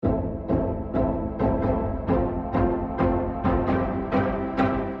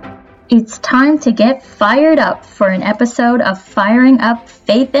It's time to get fired up for an episode of Firing Up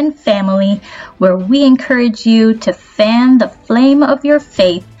Faith and Family, where we encourage you to fan the flame of your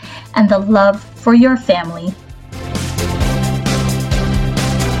faith and the love for your family.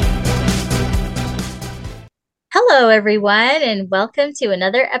 Hello, everyone, and welcome to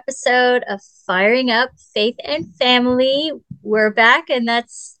another episode of Firing Up Faith and Family. We're back, and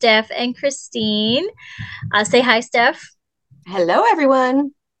that's Steph and Christine. Say hi, Steph. Hello,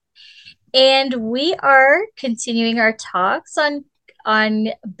 everyone. And we are continuing our talks on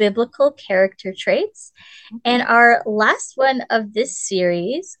biblical character traits. And our last one of this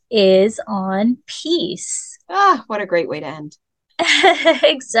series is on peace. Ah, what a great way to end.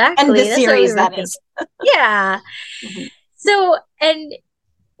 Exactly. And the series, that is. Yeah. Mhm. So, and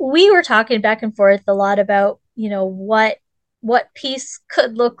we were talking back and forth a lot about, what peace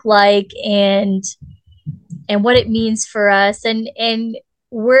could look like and what it means for us. And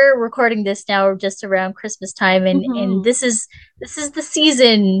we're recording this now just around Christmas time, and Mhm. this is the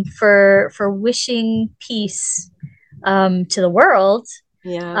season for wishing peace to the world,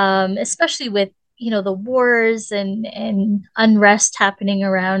 especially with the wars and unrest happening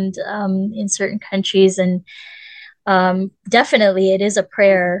around in certain countries, and definitely it is a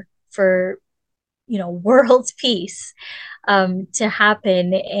prayer for world peace to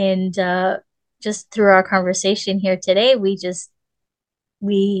happen. And just through our conversation here today,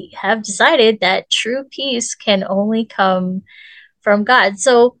 we have decided that true peace can only come from God.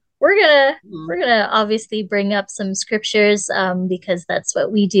 So we're gonna obviously bring up some scriptures because that's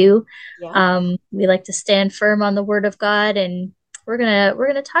what we do. Yeah. We like to stand firm on the Word of God, and we're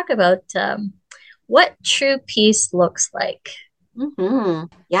gonna talk about what true peace looks like.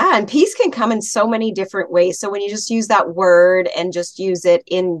 Yeah, and peace can come in so many different ways. So when you just use that word and just use it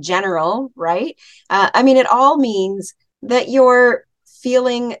in general, right? It all means that you're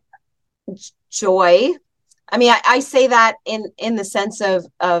feeling joy. I say that in the sense of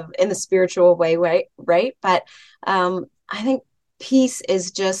in the spiritual way, right? But I think peace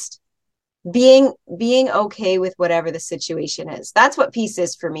is just being okay with whatever the situation is. That's what peace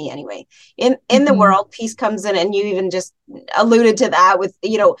is for me anyway. In the world, peace comes in, and you even just alluded to that with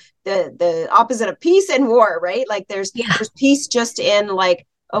the opposite of peace and war, right? Like there's peace just in like,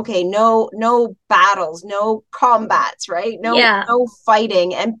 okay, no battles, no combats, right? No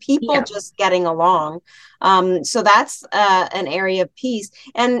fighting, and people just getting along. So that's an area of peace,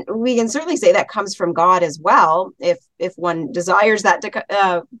 and we can certainly say that comes from God as well. If one desires that,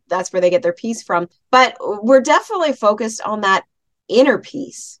 that's where they get their peace from. But we're definitely focused on that inner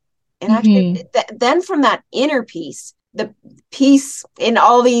peace, and actually, then from that inner peace, the peace in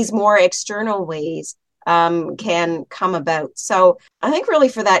all these more external ways can come about. So I think really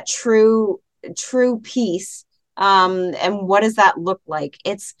for that true peace, and what does that look like?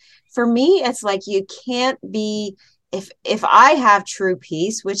 For me, it's like you can't be, if I have true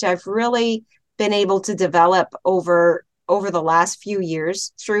peace, which I've really been able to develop over the last few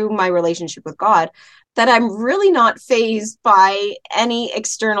years through my relationship with God, that I'm really not fazed by any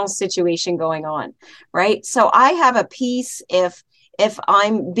external situation going on, right? So I have a peace if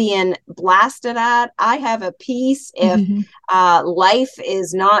I'm being blasted at. I have a peace if life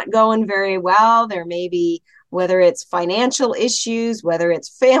is not going very well. There may be, whether it's financial issues, whether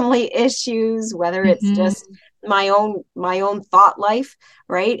it's family issues, whether it's just my own thought life,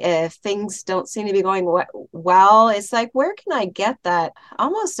 right? If things don't seem to be going well, it's like, where can I get that?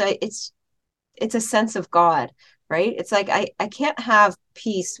 Almost, it's a sense of God, right? It's like I can't have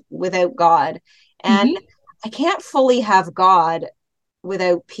peace without God, and I can't fully have God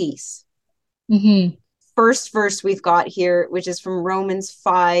without peace. First verse we've got here, which is from Romans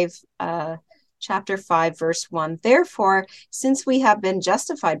 5, chapter 5, verse 1. Therefore, since we have been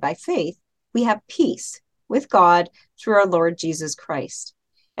justified by faith, we have peace with God through our Lord Jesus Christ.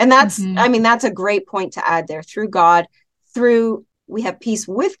 And that's a great point to add there. Through God, we have peace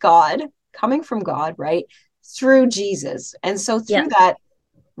with God, coming from God, right? Through Jesus. And so through that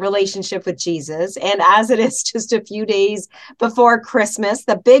relationship with Jesus, and as it is just a few days before Christmas,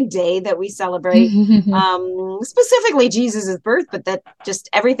 the big day that we celebrate, specifically Jesus's birth, but that just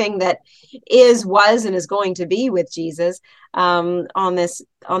everything that was and is going to be with Jesus on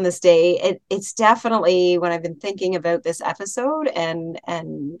this day, it's definitely, when I've been thinking about this episode and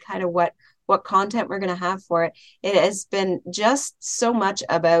kind of what content we're going to have for it, it has been just so much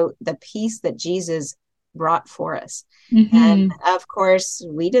about the peace that Jesus brought for us. And of course,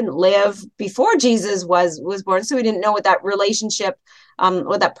 we didn't live before Jesus was born, so we didn't know what that relationship,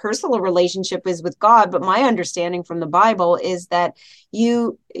 what that personal relationship is with God. But my understanding from the Bible is that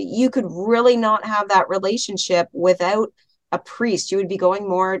you could really not have that relationship without a priest. You would be going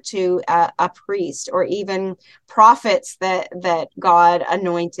more to a priest, or even prophets that God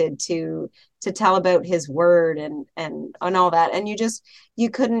anointed to tell about his word and all that. And you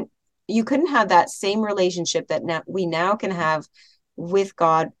couldn't have that same relationship that we now can have with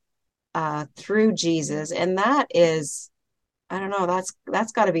God through Jesus. And that is, I don't know,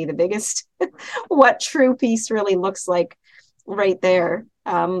 that's got to be the biggest what true peace really looks like right there.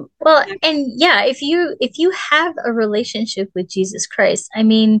 Well, and yeah, if you have a relationship with Jesus Christ, I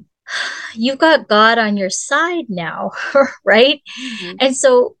mean, you've got God on your side now, right? Mhm. And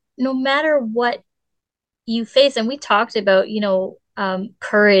so no matter what you face, and we talked about,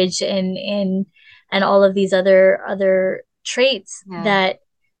 courage and all of these other traits Yeah. that,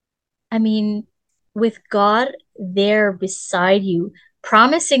 I mean, with God there beside you,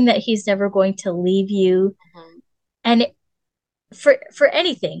 promising that he's never going to leave you, Mhm. and for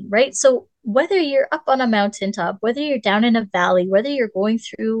anything, right? So whether you're up on a mountaintop, whether you're down in a valley, whether you're going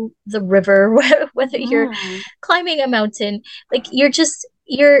through the river, whether you're Mhm. climbing a mountain, like you've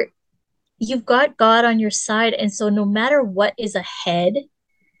got God on your side. And so no matter what is ahead,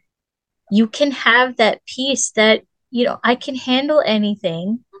 you can have that peace that, I can handle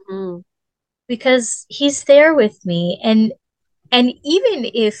anything Mhm. because he's there with me. And even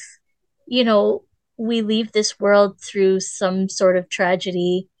if, you know, we leave this world through some sort of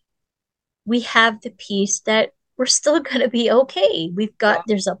tragedy, we have the peace that we're still going to be okay. Yeah.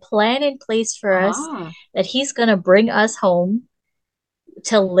 There's a plan in place for us Uh-huh. that he's going to bring us home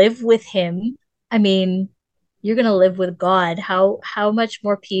to live with him. I mean, you're going to live with God. How much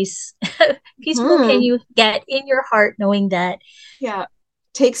more peaceful can Mhm. you get in your heart knowing that? Yeah.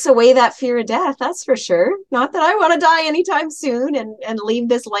 Takes away that fear of death, that's for sure. Not that I want to die anytime soon and leave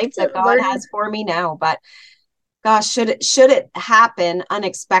this life that God Lord, has for me now, but gosh, should it happen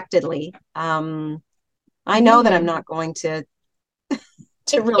unexpectedly, I know that I'm mhm. not going to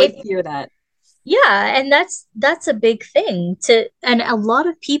it really it fear that. yeah, and that's a big thing to, and a lot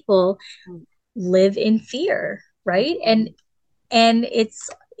of people live in fear, right? And Mhm. and it's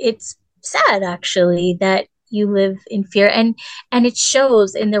sad actually that you live in fear, and it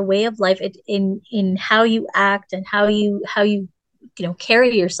shows in their way of life, in how you act and how you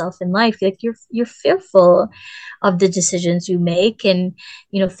carry yourself in life. Like you're fearful of the decisions you make, and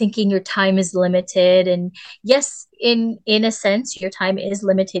thinking your time is limited. And yes, in a sense your time is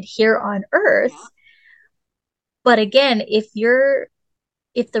limited here on Yeah. earth, but again, if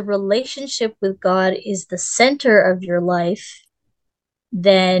the relationship with God is the center of your life,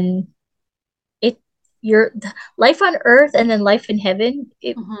 then it your life on earth and then life in heaven,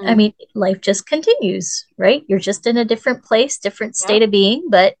 I Mhm. mean, life just continues, right? You're just in a different place, different state Yep. of being,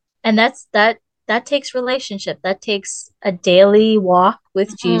 but and that takes relationship, that takes a daily walk with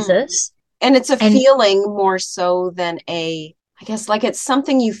Mhm. Jesus. And it's a And feeling more so than I guess, like it's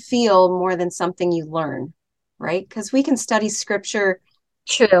something you feel more than something you learn, right? Because we can study scripture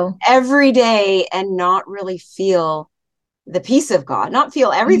true. every day and not really feel the peace of God, not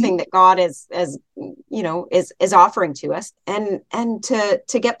feel everything Mhm. that God is offering to us. And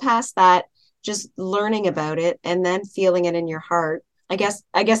to get past that, just learning about it and then feeling it in your heart. I guess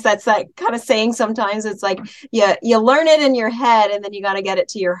that's that kind of saying. Sometimes it's like you learn it in your head and then you got to get it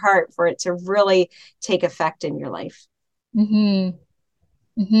to your heart for it to really take effect in your life. Mhm.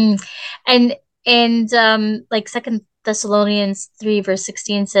 Mhm. and like Second Thessalonians 3 verse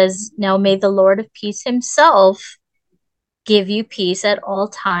 16 says, now may the Lord of peace himself give you peace at all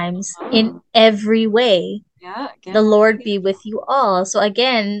times in Oh, every way. yeah, The again, Lord be with you all. So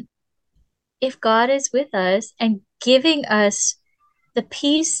again, if God is with us and giving us the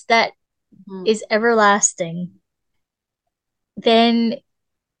peace that mhm. is everlasting, then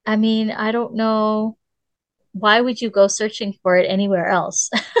I mean, I don't know, why would you go searching for it anywhere else?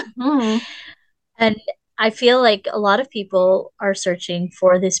 Mhm. And I feel like a lot of people are searching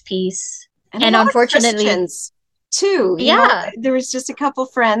for this peace. And a And lot of unfortunately, Christians too. yeah. There was just a couple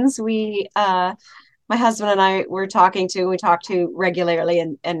friends my husband and I were talking to, we talk to regularly,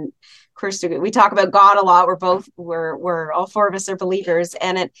 and of course we talk about God a lot. We're all four of us are believers,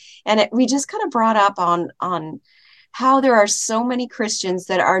 and it we just kind of brought up on how there are so many Christians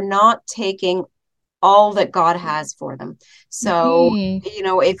that are not taking all that God has for them. So, Hmm.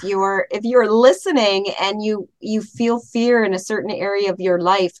 if you're listening and you feel fear in a certain area of your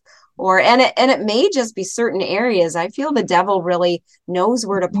life, and it may just be certain areas. I feel the devil really knows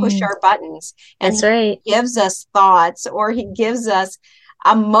where to push Hmm. our buttons, and That's he right. gives us thoughts, or he gives us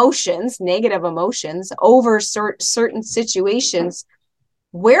emotions, negative emotions over certain situations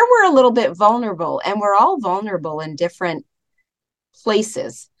where we're a little bit vulnerable, and we're all vulnerable in different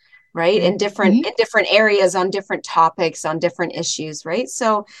places. right? Mm-hmm. In different areas, on different topics, on different issues, right?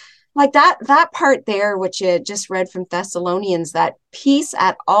 So like that part there, which you just read from Thessalonians, that peace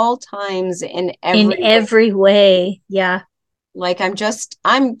at all times in In every way. every way. Yeah. Like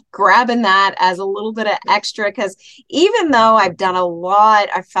I'm grabbing that as a little bit of extra because even though I've done a lot,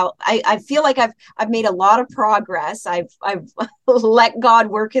 I feel like I've made a lot of progress. I've let God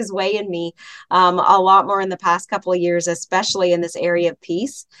work his way in me a lot more in the past couple of years, especially in this area of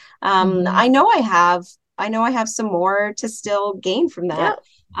peace. Mm-hmm. I know I have some more to still gain from Yeah, that.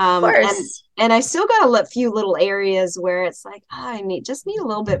 of course. And I still got a few little areas where it's like, oh, just need a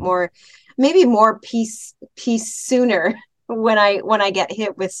little bit more, maybe more peace sooner when I get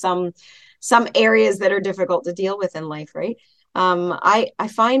hit with some areas that are difficult to deal with in life, right? I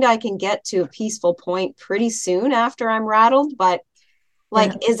find I can get to a peaceful point pretty soon after I'm rattled, but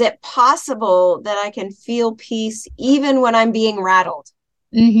like, Yeah. is it possible that I can feel peace even when I'm being rattled?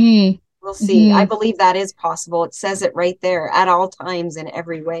 Mm-hmm. We'll see. I Mm-hmm. believe that is possible. It says it right there at all times in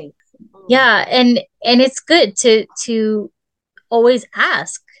every way. Yeah, and it's good to always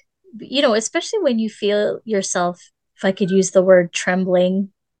ask, especially when you feel yourself, if I could use the word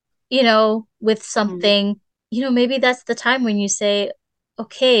trembling, with Mm-hmm. something, maybe that's the time when you say,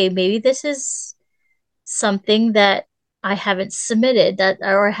 okay, maybe this is something that I haven't submitted that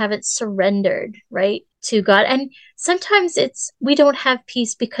or I haven't surrendered, right, to God. And sometimes we don't have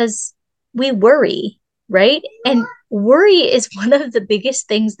peace because we worry, right? And worry is one of the biggest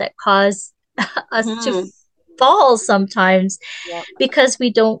things that cause us to Mm-hmm. fall sometimes Yep. because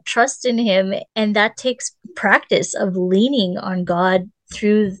we don't trust in him, and that takes practice of leaning on God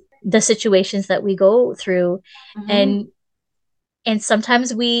through the situations that we go through. Mm-hmm. And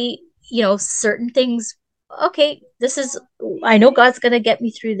sometimes certain things, okay, I know God's going to get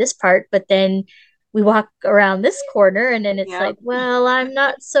me through this part, but then we walk around this corner and then it's Yep. like, well, I'm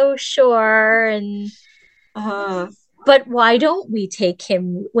not so sure. And Uh, but why don't we take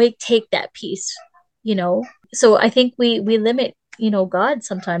that piece, you know? So I think we limit, God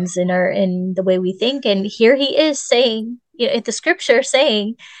sometimes in the way we think. And here he is saying, in the scripture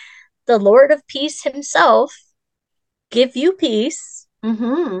saying, the Lord of peace himself give you peace.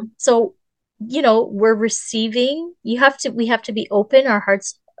 mm-hmm. So, we're receiving, we have to be open. Our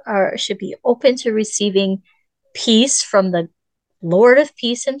hearts should be open to receiving peace from the Lord of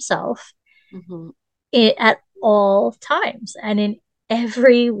peace himself Mm-hmm. at all times and in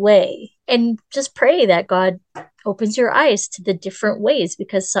every way. And just pray that God opens your eyes to the different ways,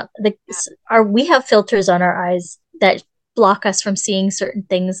 because we have filters on our eyes that block us from seeing certain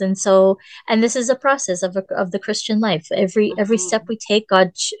things. And this is a process of the Christian life. Every step Mm-hmm. we take,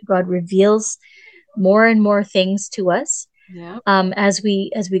 God reveals more and more things to us, Yep. as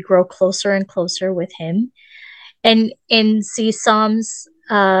we grow closer and closer with him. And in see Psalm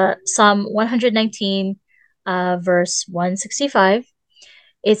 119, verse 165,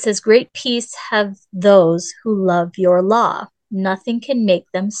 it says, great peace have those who love your law. Nothing can make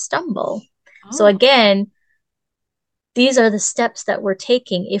them stumble. So Oh. again, these are the steps that we're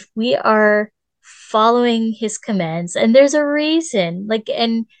taking if we are following his commands. And there's a reason,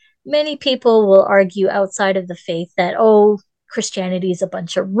 and many people will argue outside of the faith that, oh, Christianity is a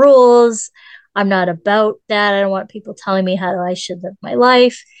bunch of rules. I'm not about that. I don't want people telling me how I should live my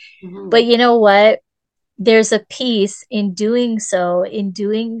life. Mm-hmm. But you know what? There's a peace in doing so, in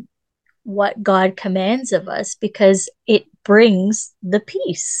doing what God commands of us, because it brings the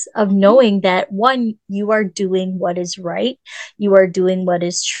peace of Mm-hmm. knowing that, one, you are doing what is right, you are doing what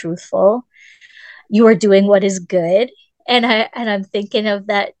is truthful, you are doing what is good. And I'm thinking of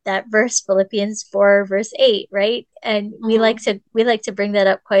that verse, Philippians 4 verse 8, right? And Mm-hmm. we like to bring that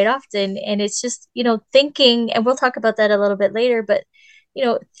up quite often. And it's just, thinking, and we'll talk about that a little bit later, but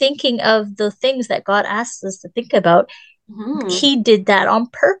thinking of the things that God asks us to think about. Mm-hmm. He did that on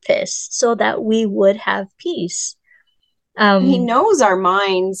purpose so that we would have peace. And he Um, knows our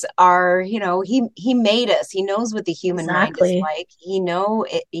minds are, he made us. He knows what the human mind is exactly. like. He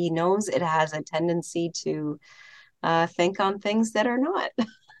knows it has a tendency to think on things that are not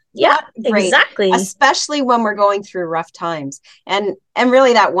Yeah, not great, exactly. especially when we're going through rough times. And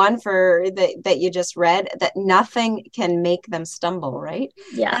really that one for that you just read, that nothing can make them stumble, right?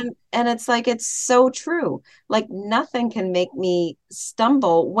 Yeah, And it's like, it's so true. Like nothing can make me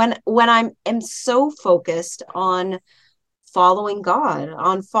stumble when am so focused on following God,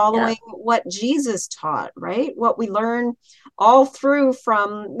 on yeah, following what Jesus taught, right? What we learn all through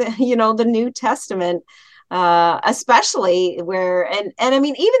from the New Testament, especially where and I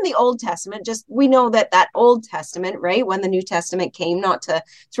mean even the Old Testament. Just we know that Old Testament, right? When the New Testament came, not to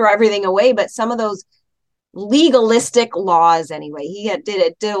throw everything away, but some of those legalistic laws anyway.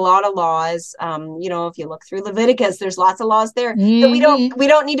 Did a lot of laws. If you look through Leviticus, there's lots of laws there that Hmm. we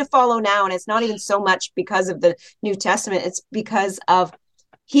don't need to follow now. And it's not even so much because of the New Testament, it's because of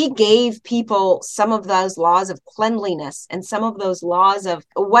he gave people some of those laws of cleanliness and some of those laws of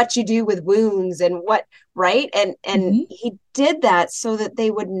what you do with wounds and what, right? And Hmm. he did that so that they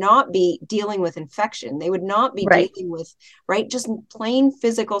would not be dealing with infection. They would not be Right. dealing with, right, just plain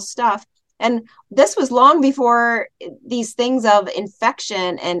physical stuff. And this was long before these things of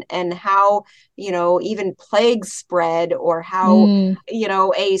infection and how, even plagues spread, or how, Mm.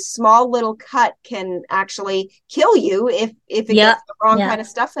 a small little cut can actually kill you if it Yeah. gets the wrong Yeah. kind of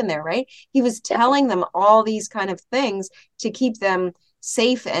stuff in there, right? He was Yep. telling them all these kind of things to keep them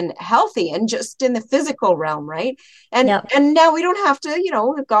safe and healthy, and just in the physical realm, right? and Yep. and now we don't have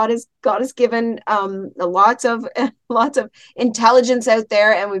to, God has given lots of lots of intelligence out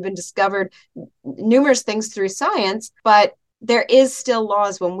there, and we've been discovered numerous things through science, but there is still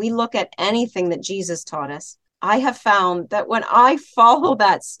laws. When we look at anything that Jesus taught us, I have found that when I follow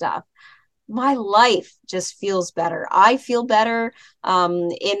that stuff, my life just feels better. I feel better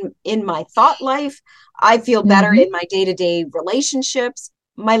in my thought life. I feel better in Hmm. my day-to-day relationships.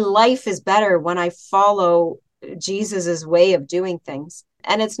 My life is better when I follow Jesus's way of doing things.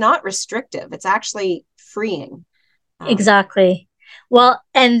 And it's not restrictive. It's actually freeing. Um, Exactly. Well,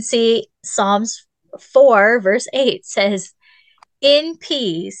 and see, Psalms 4, verse 8 says, in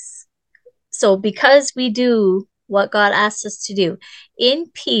peace. So, because we do what God asks us to do, in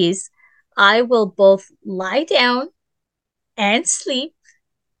peace, I will both lie down and sleep.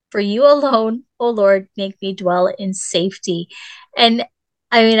 For you alone, O Lord, make me dwell in safety. And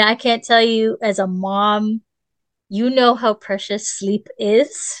I mean, I can't tell you as a mom, you know how precious sleep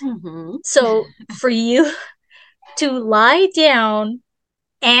is. mhm. So, for you to lie down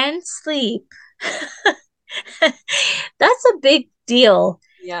and sleep, that's a big deal.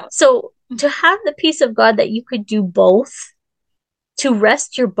 Yeah. So, to have the peace of God that you could do both, to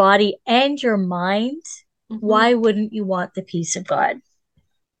rest your body and your mind, Mm-hmm. why wouldn't you want the peace of God?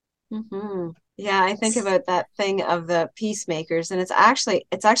 Mm-hmm. Yeah, I think about that thing of the peacemakers, and it's actually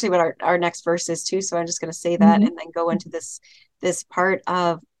what our next verse is too. So I'm just going to say that Mm-hmm. and then go into this part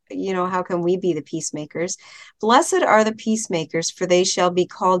of, how can we be the peacemakers? Blessed are the peacemakers, for they shall be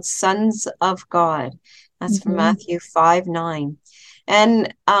called sons of God. That's from Mm-hmm. Matthew 5:9.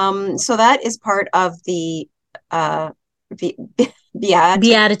 And so that is part of the be, beatitude,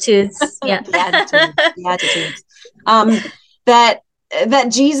 Beatitudes. Yeah. beatitudes. Um, that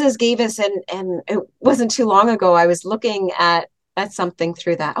that Jesus gave us, and it wasn't too long ago. I was looking at something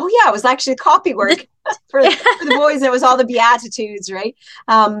through that. Oh yeah, it was actually copy The, work for the boys. It was all the beatitudes, right?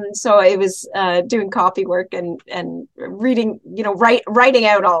 So it was doing copy work and reading, writing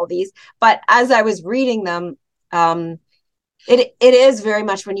out all these. But as I was reading them, um, it is very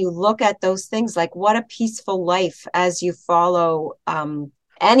much, when you look at those things, like what a peaceful life as you follow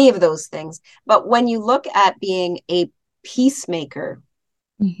any of those things. But when you look at being a peacemaker,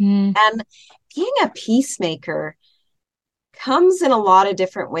 Mhm. and being a peacemaker comes in a lot of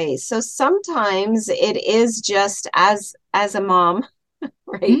different ways. So sometimes it is just as a mom,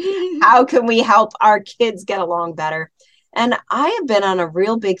 right? How can we help our kids get along better? And I have been on a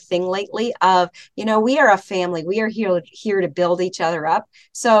real big thing lately of, we are a family. We are here to build each other up.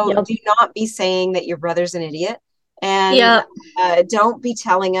 So Yep. do not be saying that your brother's an idiot, and Yep. don't be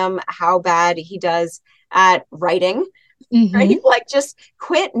telling him how bad he does at writing, right? Hmm. Like, just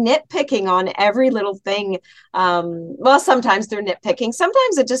quit nitpicking on every little thing. Well, sometimes they're nitpicking.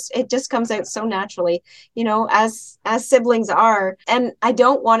 Sometimes it just comes out so naturally, as siblings are. And I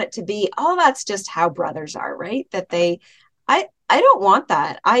don't want it to be, oh, that's just how brothers are, right? I don't want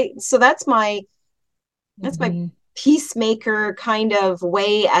that. So that's my Hmm. peacemaker kind of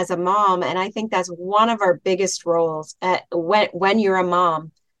way as a mom. And I think that's one of our biggest roles when you're a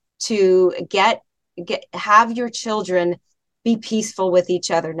mom, to have your children be peaceful with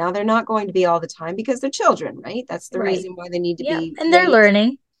each other. Now, they're not going to be all the time because they're children, right? That's the Right. reason why they need to Yep. be And they're raised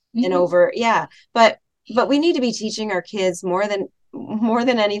learning. and Hmm. over. Yeah. But we need to be teaching our kids more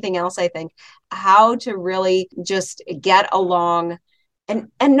than anything else, I think, how to really just get along, and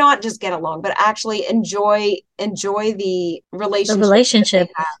not just get along, but actually enjoy the The relationships that they relationship.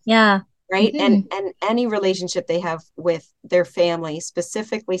 have, Yeah. right? and Hmm. and any relationship they have with their family,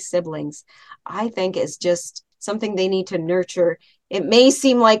 specifically siblings, I think is just something they need to nurture. It may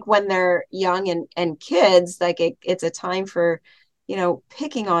seem like when they're young and kids, like it's a time for,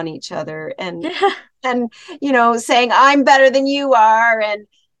 picking on each other, and saying I'm better than you are,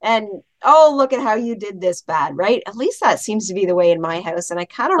 and oh, look at how you did this bad, right? At least that seems to be the way in my house. And I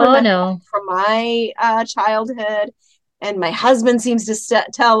kind of Oh remember no. from my childhood. And my husband seems to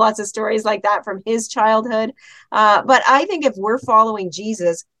tell lots of stories like that from his childhood. But I think if we're following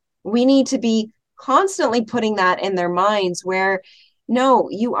Jesus, we need to be constantly putting that in their minds where no,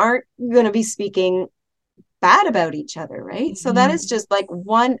 you aren't going to be speaking bad about each other, right? So that is Mhm. just like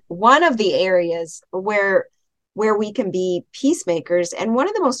one of the areas where we can be peacemakers, and one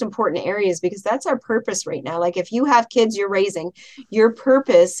of the most important areas, because that's our purpose right now. Like if you have kids you're raising, your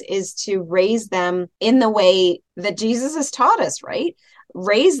purpose is to raise them in the way that Jesus has taught us, right?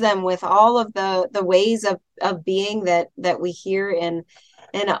 Raise them with all of the ways of being that we hear in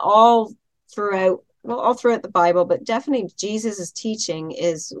all throughout, well, all throughout the Bible, but definitely Jesus's teaching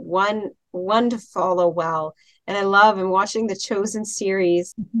is one to follow well. And I love and watching the Chosen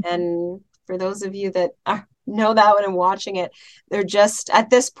series. And for those of you that know that when I'm watching it, they're just at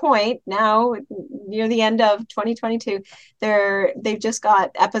this point now near the end of 2022. They've just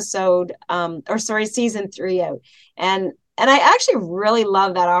got season 3 out, and I actually really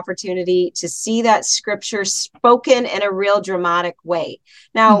love that opportunity to see that scripture spoken in a real dramatic way.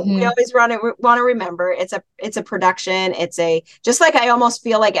 Now, we Mhm. always want to remember it's a production. It's a just like I almost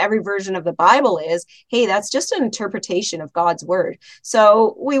feel like every version of the Bible is, hey, that's just an interpretation of God's word.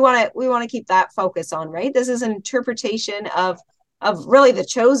 So we want to keep that focus on, right? This is an interpretation of really the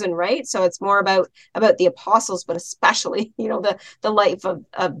chosen, right? So it's more about the apostles, but especially, the life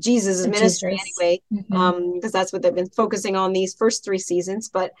of Jesus' Of ministry Jesus. anyway, Mhm. because that's what they've been focusing on these first 3 seasons.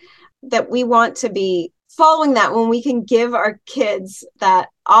 But that we want to be following that when we can give our kids that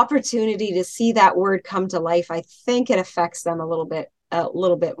opportunity to see that word come to life. I think it affects them a little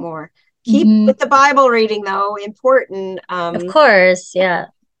bit more. Keep Mhm. with the Bible reading though, important. Of course, yeah.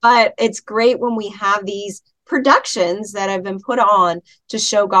 But it's great when we have these productions that have been put on to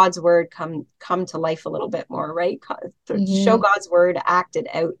show God's word come to life a little bit more, right? To show Mhm. God's word acted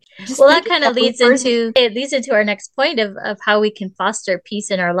out. Just Well, that thinking kind that of we've leads heard the into our next point of how we can foster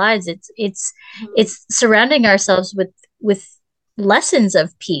peace in our lives. It's surrounding ourselves with lessons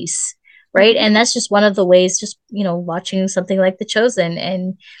of peace, right? And Mhm. that's just one of the ways, just, watching something like The Chosen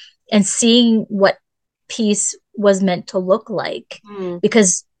and seeing what peace was meant to look like. Mhm.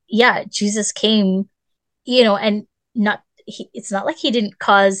 Because yeah, Jesus came, and it's not like he didn't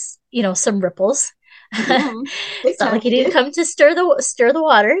cause, some ripples. Mhm. Big It's not time like he he didn't did. come to stir the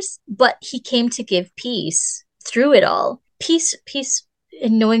waters, but he came to give peace through it all. Peace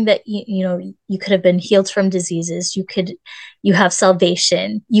in knowing that you could have been healed from diseases. You have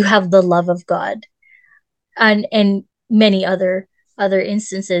salvation. You have the love of God, and many other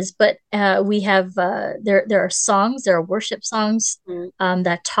instances. But we have there are songs, there are worship songs Mhm.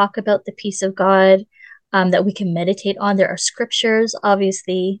 that talk about the peace of God, that we can meditate on. There are scriptures,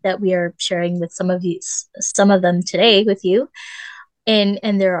 obviously, that we are sharing with some of them today with you, and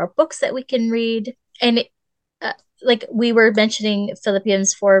there are books that we can read. And uh, like we were mentioning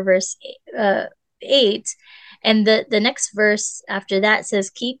Philippians 4 verse 8, and the next verse after that says,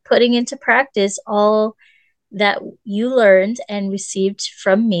 keep putting into practice all that you learned and received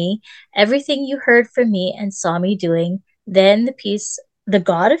from me, everything you heard from me and saw me doing, then the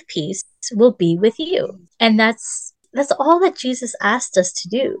God of peace will be with you. And that's all that Jesus asked us to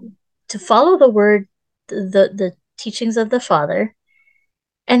do, to follow the word, the teachings of the Father,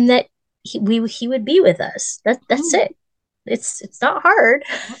 and that he would be with us. That's Mhm. it. It's not hard.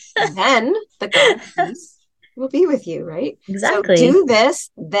 Then the God of peace will be with you, right? So Exactly. do this,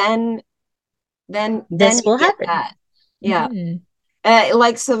 then This you will get happen. that. Yeah. Hmm.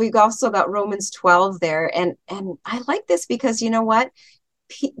 Like so we've also got Romans 12 there, and I like this because you know what?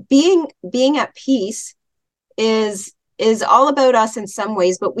 Being at peace is all about us in some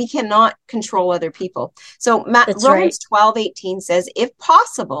ways, but we cannot control other people. So That's right. Romans 12:18 says, if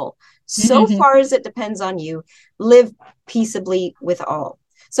possible, so Hmm. far as it depends on you, live peaceably with all.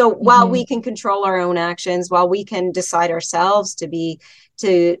 So while Hmm. we can control our own actions, while we can decide ourselves to be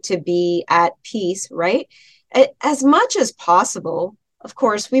at peace, right? As much as possible, of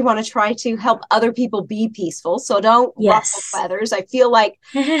course, we want to try to help other people be peaceful. So don't ruffle Yes. feathers. I feel like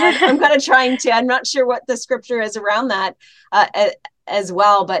I'm going to trying to, I'm not sure what the scripture is around that uh, as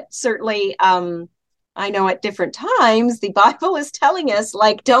well, but certainly I know at different times the Bible is telling us,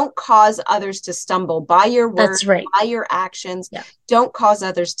 like, don't cause others to stumble by your word, That's right. by your actions. Yeah. Don't cause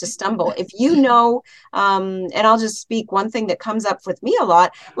others to stumble. If you know, and I'll just speak one thing that comes up with me a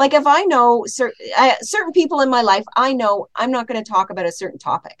lot. Like if I know certain people in my life, I know I'm not going to talk about a certain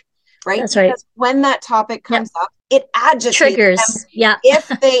topic, right? That's right. Because when that topic Yep. comes up, it agitates them Triggers. Yeah.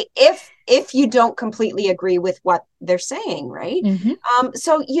 if if you don't completely agree with what they're saying, right? Hmm.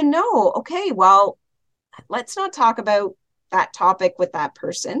 So, okay, well, let's not talk about that topic with that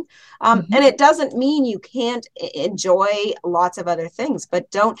person. And Hmm. it doesn't mean you can't enjoy lots of other things, but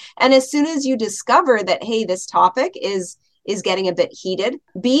don't. And as soon as you discover that, hey, this topic is getting a bit heated,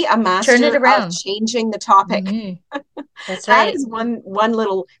 be a Turn it master of around. changing the topic. Hmm. That's That right. is one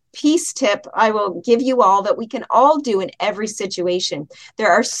little peace tip I will give you all that we can all do in every situation.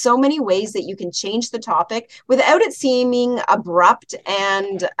 There are so many ways that you can change the topic without it seeming abrupt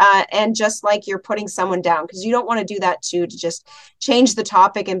and just like you're putting someone down, because you don't want to do that too, to just change the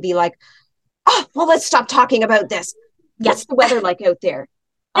topic and be like, oh, well, let's stop talking about this. Yeah. What's the weather like out there?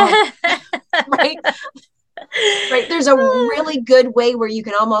 Oh, right. Right. There's a really good way where you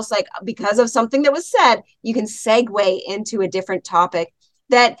can almost, like, because of something that was said, you can segue into a different topic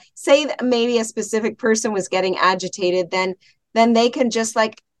that, say that maybe a specific person was getting agitated, then they can just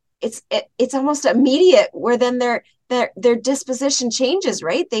like, it's almost immediate where then their disposition changes,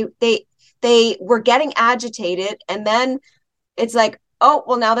 right? They were getting agitated, and then it's like, oh,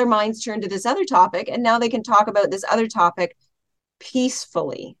 well, now their minds turn to this other topic, and now they can talk about this other topic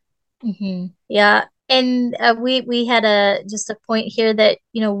peacefully. Hmm. Yeah. And we had a just a point here that,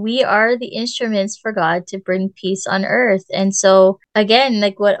 we are the instruments for God to bring peace on earth. And so again,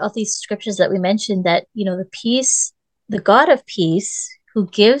 like what all these scriptures that we mentioned, that, the peace, the God of peace who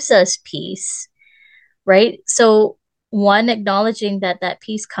gives us peace, right? So one, acknowledging that that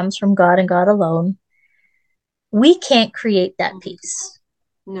peace comes from God and God alone. We can't create that peace,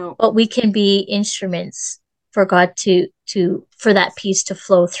 No. but we can be instruments for God for that peace to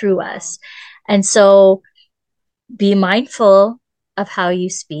flow through us. And so be mindful of how you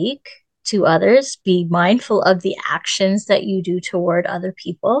speak to others, be mindful of the actions that you do toward other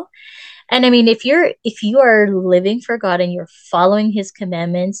people. And I mean, if you are living for God and you're following his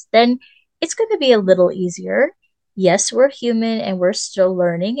commandments, then it's going to be a little easier. Yes, we're human and we're still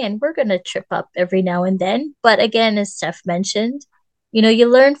learning and we're going to trip up every now and then. But again, as Steph mentioned, you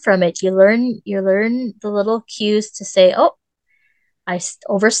learn from it. You learn the little cues to say, "Oh,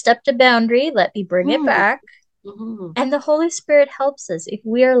 overstepped a boundary. Let me bring it Mm-hmm. back." Mm-hmm. And the Holy Spirit helps us. If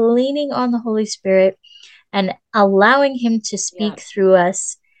we are leaning on the Holy Spirit and allowing him to Yeah. speak through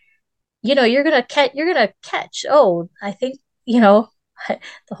us, you're gonna catch. Oh, I think, you know,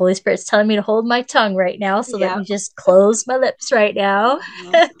 the Holy Spirit's telling me to hold my tongue right now. So let Yeah. me just close my lips right now.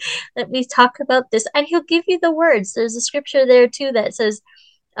 Uh-huh. Let me talk about this. And he'll give you the words. There's a scripture there too that says,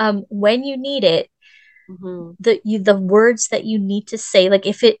 when you need it, Mm-hmm. the words that you need to say, like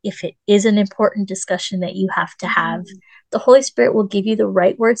if it is an important discussion that you have to have, Mm-hmm. the Holy Spirit will give you the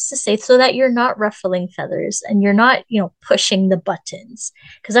right words to say so that you're not ruffling feathers and you're not, pushing the buttons,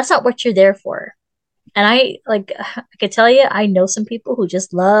 because that's not what you're there for. And I could tell you, I know some people who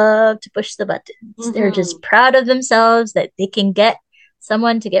just love to push the buttons. They're Mm-hmm. just proud of themselves that they can get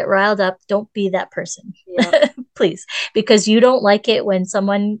someone to get riled up. Don't be that person, Yeah. please, because you don't like it when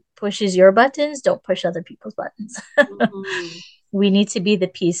someone pushes your buttons. Don't push other people's buttons. Mm-hmm. We need to be the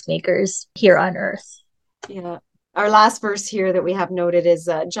peacemakers here on earth. Yeah. Our last verse here that we have noted is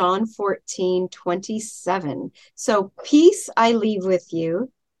John 14:27. So peace I leave with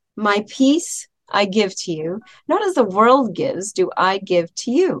you, my peace I give to you. Not as the world gives, do I give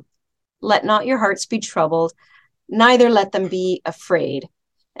to you. Let not your hearts be troubled, neither let them be afraid.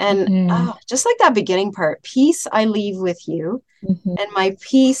 And Hmm. just like that beginning part, peace I leave with you, Hmm. and my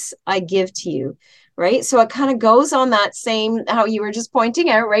peace I give to you, right? So it kind of goes on that same, how you were just pointing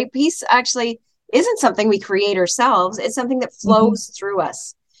out, right? Peace actually isn't something we create ourselves, it's something that Hmm. flows through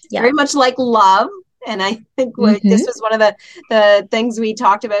us, Yeah. very much like love. And I think this Hmm. was one of the things we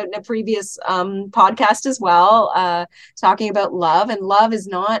talked about in a previous podcast as well, talking about love. And love is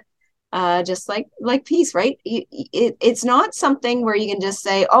not just like peace, right? It's not something where you can just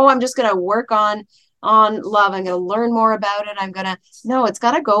say, oh, I'm just going to work on love, I'm going to learn more about it, I'm going to, no, it's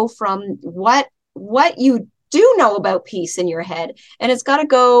got to go from what you do know about peace in your head, and it's got to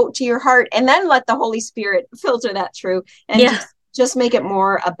go to your heart, and then let the Holy Spirit filter that through and Yeah, just make it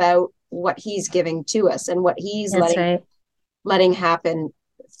more about what he's giving to us and what he's that's right. letting happen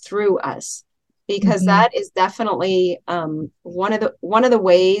through us, because Hmm. that is definitely one of the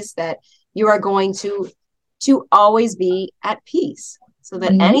ways that you are going to always be at peace, so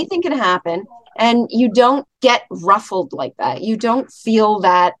that Hmm. anything can happen and you don't get ruffled like that, you don't feel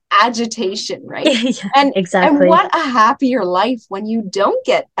that agitation, right? Yeah, And exactly. what a happier life when you don't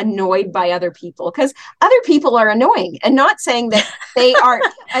get annoyed by other people, because other people are annoying, and not saying that they are.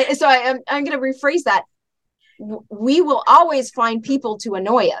 I'm going to rephrase that. We will always find people to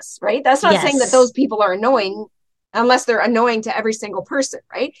annoy us, right? That's not saying that those Yes. people are annoying. unless they're annoying to every single person,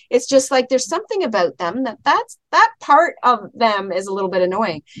 right? It's just like there's something about them that part of them is a little bit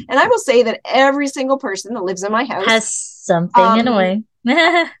annoying. And I will say that every single person that lives in my house Has something annoying.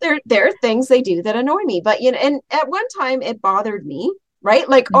 there are things they do that annoy me. But you know, and at one time it bothered me, right?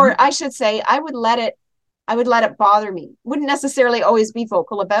 Like, or I should say, I would let it bother me. Wouldn't necessarily always be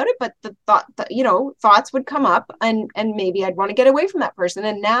vocal about it, but thoughts would come up, and maybe I'd want to get away from that person.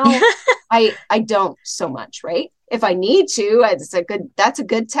 And now I don't so much, right? If I need to, that's a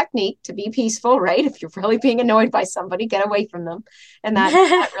good technique to be peaceful, right? If you're really being annoyed by somebody, get away from them. And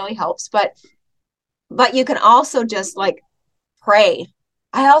that really helps. But you can also just like pray.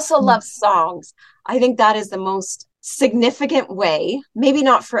 I also love songs. I think that is the most significant way, maybe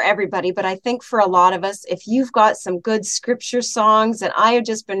not for everybody, but I think for a lot of us, if you've got some good scripture songs, and I have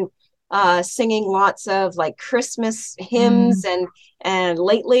just been singing lots of like Christmas hymns and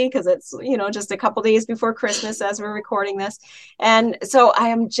lately, because it's, just a couple days before Christmas as we're recording this. And so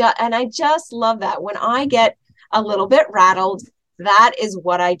I just love that. When I get a little bit rattled, that is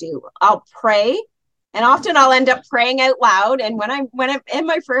what I do. I'll pray. And often I'll end up praying out loud. And when I'm in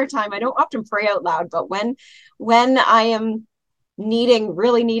my prayer time, I don't often pray out loud, but when I am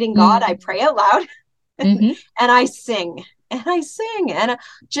really needing God, I pray out loud and I sing and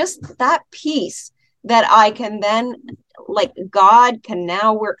just that peace that I can then, like, God can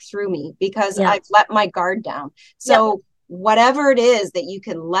now work through me because I've let my guard down. So whatever it is that you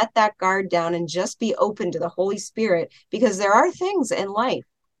can let that guard down and just be open to the Holy Spirit, because there are things in life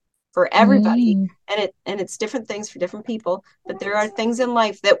for everybody, and it's different things for different people, but there are things in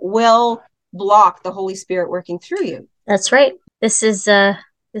life that will block the Holy Spirit working through you. That's right. This is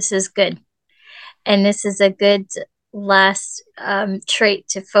good, and this is a good last trait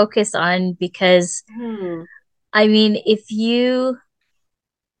to focus on, because I mean, if you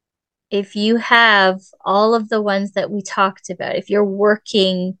have all of the ones that we talked about, if you're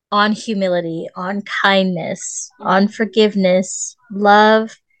working on humility, on kindness, on forgiveness,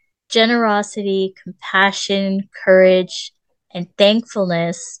 love, generosity, compassion, courage, and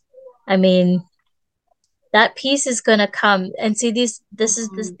thankfulness, I mean, that peace is going to come. And see, these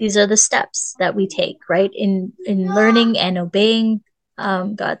are the steps that we take, right? In learning and obeying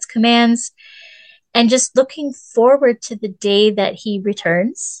God's commands, and just looking forward to the day that He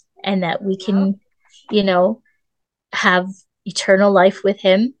returns, and that we can, have eternal life with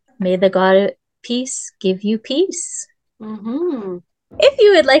Him. May the God of peace give you peace. If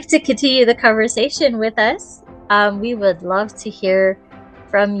you would like to continue the conversation with us, we would love to hear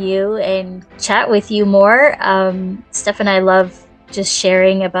from you and chat with you more. Steph and I love just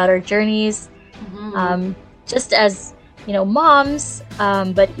sharing about our journeys, just as, moms,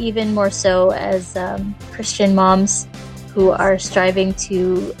 but even more so as Christian moms who are striving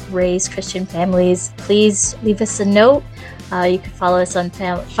to raise Christian families. Please leave us a note. You can follow us on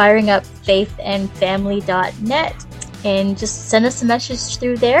firingupfaithandfamily.net. And just send us a message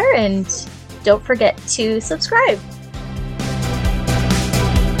through there, and don't forget to subscribe.